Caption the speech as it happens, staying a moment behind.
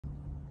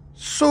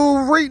So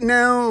right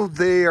now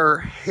they are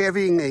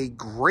having a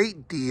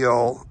great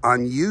deal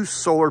on used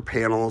solar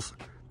panels.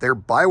 They're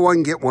buy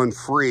one, get one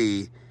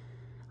free.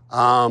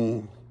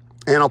 And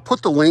I'll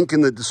put the link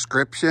in the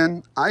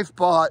description. I've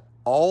bought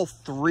all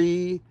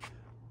three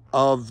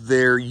of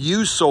their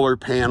used solar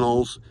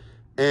panels,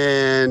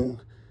 and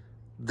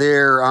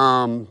they're,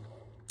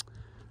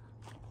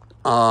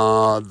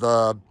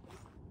 the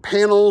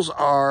panels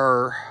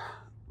are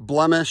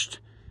blemished,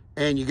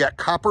 and you got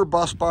copper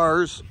bus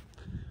bars,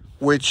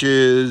 which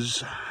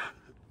is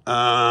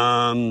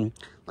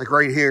like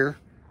right here.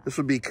 This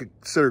would be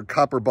considered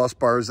copper bus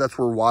bars. That's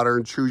where water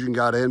intrusion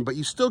got in, but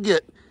you still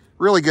get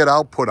really good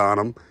output on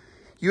them.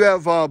 You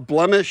have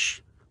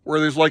blemish where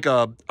there's like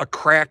a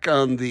crack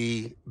on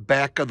the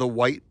back of the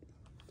white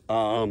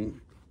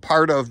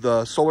part of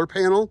the solar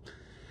panel.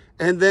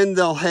 And then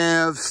they'll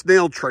have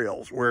snail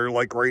trails where,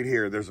 like right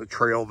here, there's a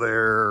trail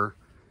there.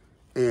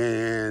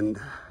 And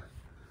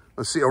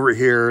let's see, over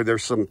here,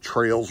 there's some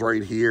trails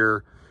right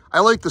here. I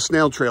like the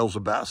snail trails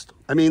the best.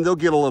 I mean, they'll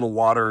get a little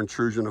water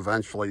intrusion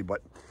eventually,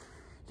 but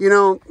you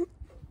know,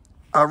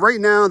 right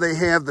now they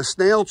have the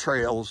snail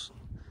trails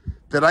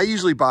that I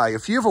usually buy.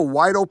 If you have a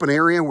wide open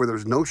area where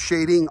there's no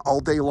shading all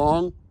day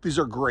long, these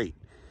are great.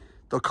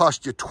 They'll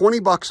cost you 20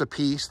 bucks a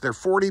piece. They're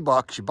 40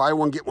 bucks. You buy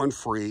one, get one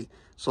free.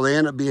 So they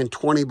end up being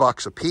 20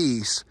 bucks a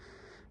piece.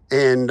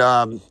 And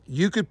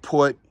you could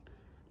put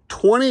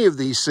 20 of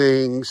these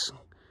things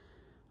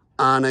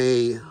on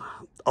a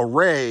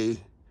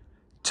array,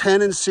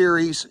 10 in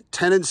series,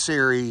 10 in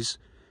series,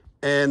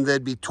 and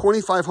there'd be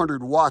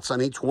 2,500 watts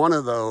on each one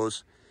of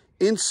those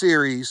in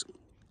series.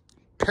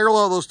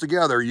 Parallel those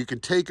together, you can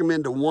take them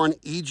into one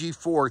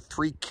EG4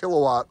 3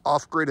 kilowatt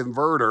off-grid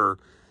inverter,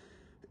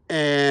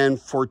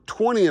 and for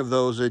 20 of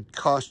those, it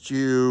cost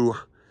you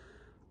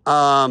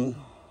 10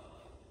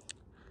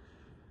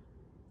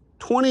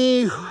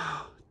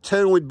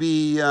 would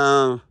be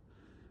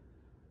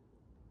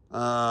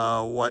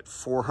what,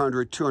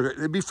 400, 200,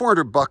 it'd be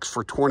 400 bucks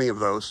for 20 of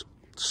those.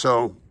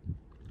 So,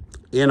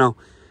 you know,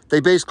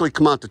 they basically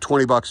come out to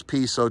 20 bucks a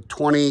piece. So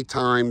 20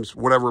 times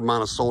whatever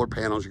amount of solar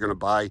panels you're going to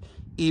buy,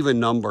 even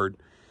numbered.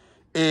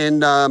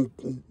 And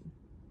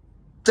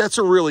that's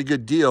a really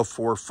good deal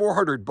for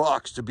 400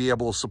 bucks to be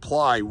able to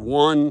supply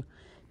one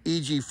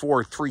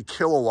EG4 3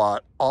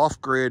 kilowatt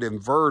off-grid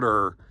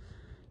inverter.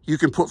 You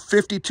can put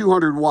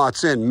 5,200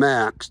 watts in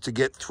max to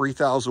get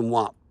 3,000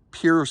 watt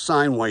pure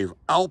sine wave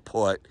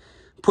output.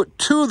 Put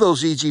two of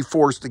those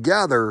EG4s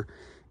together,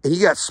 and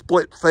you got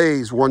split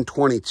phase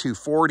 120,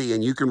 240,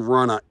 and you can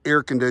run an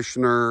air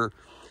conditioner.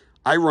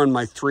 I run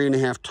my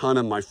 3.5 ton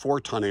and my 4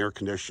 ton air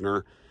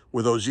conditioner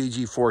with those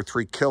EG4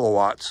 3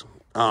 kilowatts.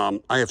 I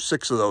have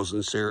 6 of those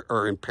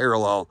in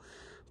parallel,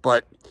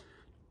 but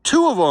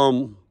 2 of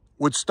them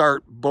would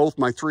start both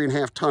my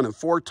 3.5 ton and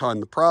 4 ton.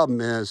 The problem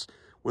is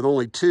with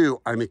only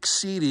 2, I'm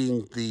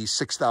exceeding the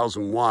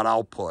 6,000 watt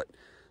output.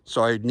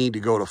 So I need to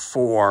go to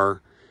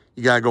 4.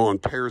 You got to go in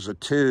pairs of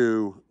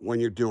 2 when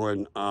you're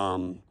doing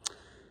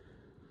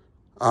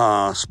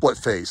split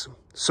phase.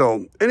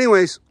 So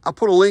anyways, I'll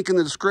put a link in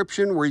the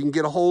description where you can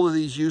get a hold of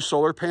these used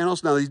solar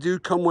panels. Now, these do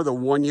come with a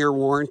 1-year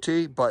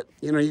warranty, but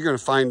you know, you're going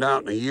to find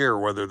out in a year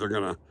whether they're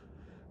going to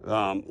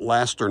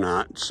last or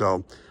not.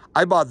 So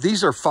I bought,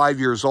 these are 5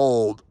 years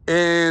old,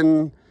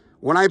 and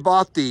when I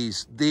bought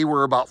these, they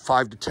were about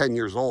 5 to 10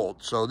 years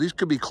old. So these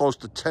could be close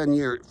to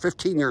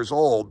 15 years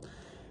old.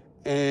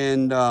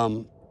 And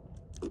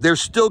they're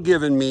still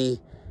giving me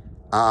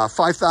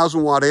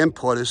 5,000 watt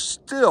input, is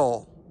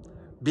still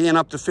being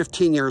up to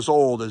 15 years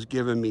old is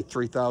giving me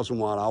 3,000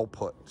 watt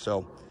output.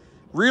 So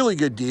really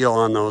good deal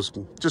on those.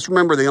 Just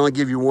remember, they only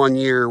give you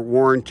 1-year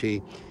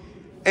warranty.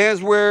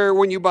 As where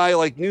when you buy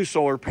like new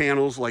solar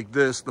panels like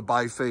this, the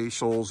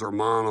bifacials or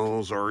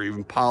monos or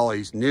even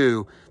polys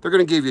new, they're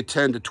going to give you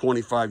 10 to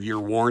 25 year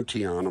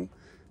warranty on them.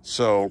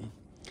 So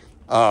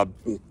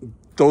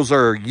those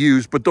are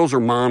used, but those are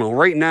mono.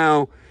 Right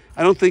now,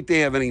 I don't think they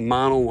have any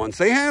mono ones.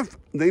 They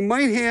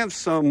might have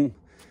some.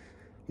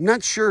 I'm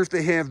not sure if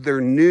they have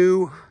their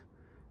new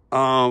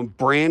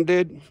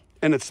branded,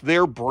 and it's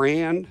their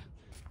brand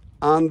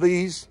on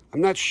these.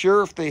 I'm not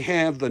sure if they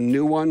have the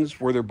new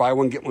ones where they're buy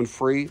one, get one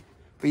free,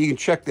 but you can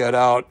check that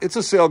out. It's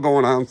a sale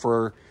going on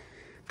for a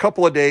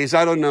couple of days.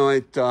 I don't know.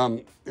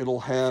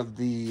 It'll have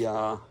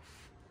the,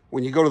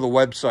 when you go to the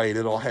website,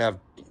 it'll have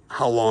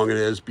how long it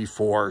is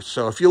before.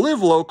 So if you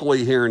live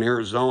locally here in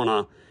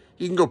Arizona,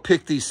 you can go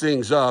pick these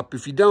things up.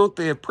 If you don't,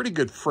 they have pretty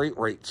good freight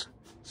rates.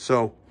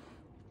 So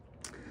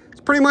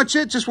that's pretty much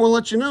it. Just want to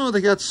let you know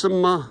they got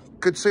some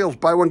good sales.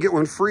 Buy one, get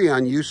one free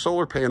on used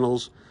solar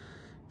panels.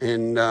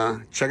 And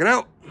check it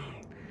out.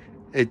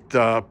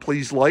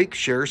 Please like,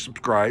 share,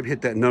 subscribe,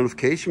 hit that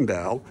notification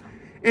bell.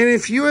 And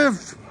if you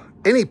have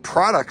any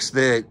products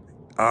that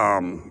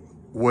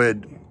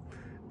would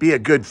be a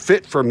good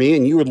fit for me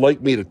and you would like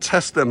me to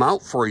test them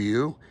out for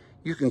you,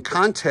 you can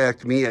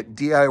contact me at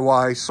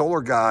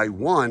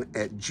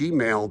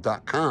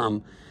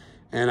DIYSolarGuy1@gmail.com.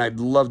 And I'd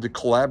love to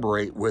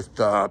collaborate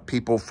with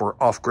people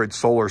for off-grid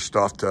solar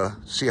stuff to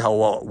see how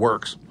well it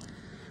works.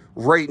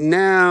 Right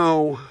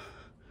now,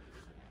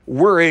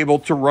 we're able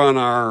to run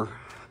our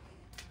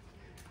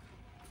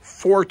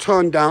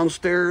 4-ton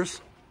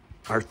downstairs,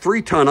 our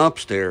 3-ton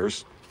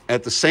upstairs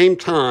at the same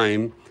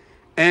time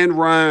and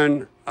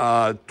run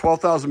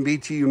 12,000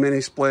 BTU mini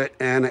split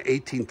and an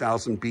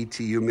 18,000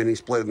 BTU mini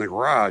split in the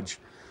garage,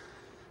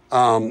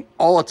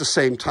 all at the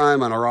same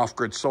time on our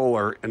off-grid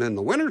solar. And in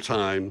the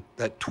wintertime,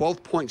 that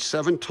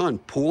 12.7-ton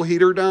pool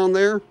heater down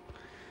there,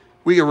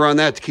 we can run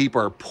that to keep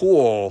our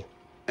pool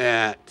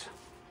at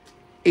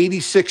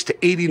 86 to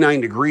 89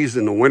 degrees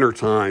in the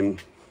wintertime,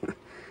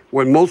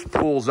 when most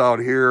pools out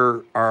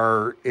here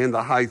are in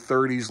the high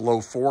 30s, low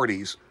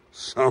 40s.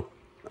 So,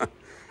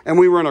 and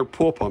we run our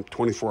pool pump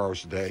 24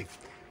 hours a day.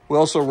 We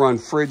also run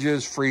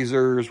fridges,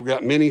 freezers. We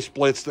got mini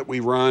splits that we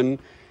run.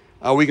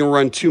 We can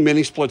run 2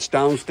 mini splits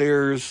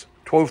downstairs,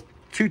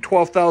 two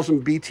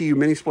 12,000 BTU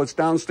mini splits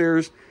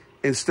downstairs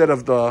instead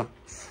of the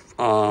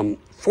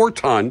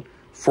 4-ton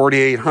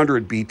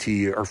 4,800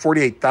 BTU or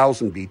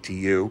 48,000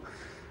 BTU.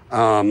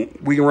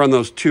 We can run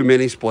those 2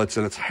 mini splits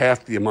and it's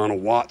half the amount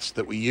of watts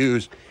that we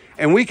use.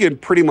 And we can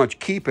pretty much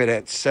keep it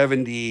at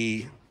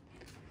 70,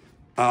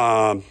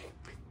 around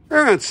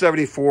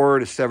 74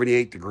 to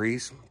 78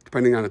 degrees,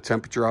 depending on the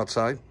temperature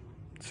outside.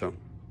 So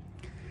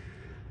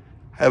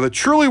have a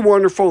truly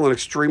wonderful and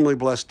extremely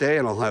blessed day,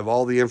 and I'll have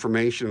all the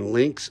information and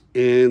links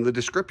in the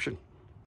description.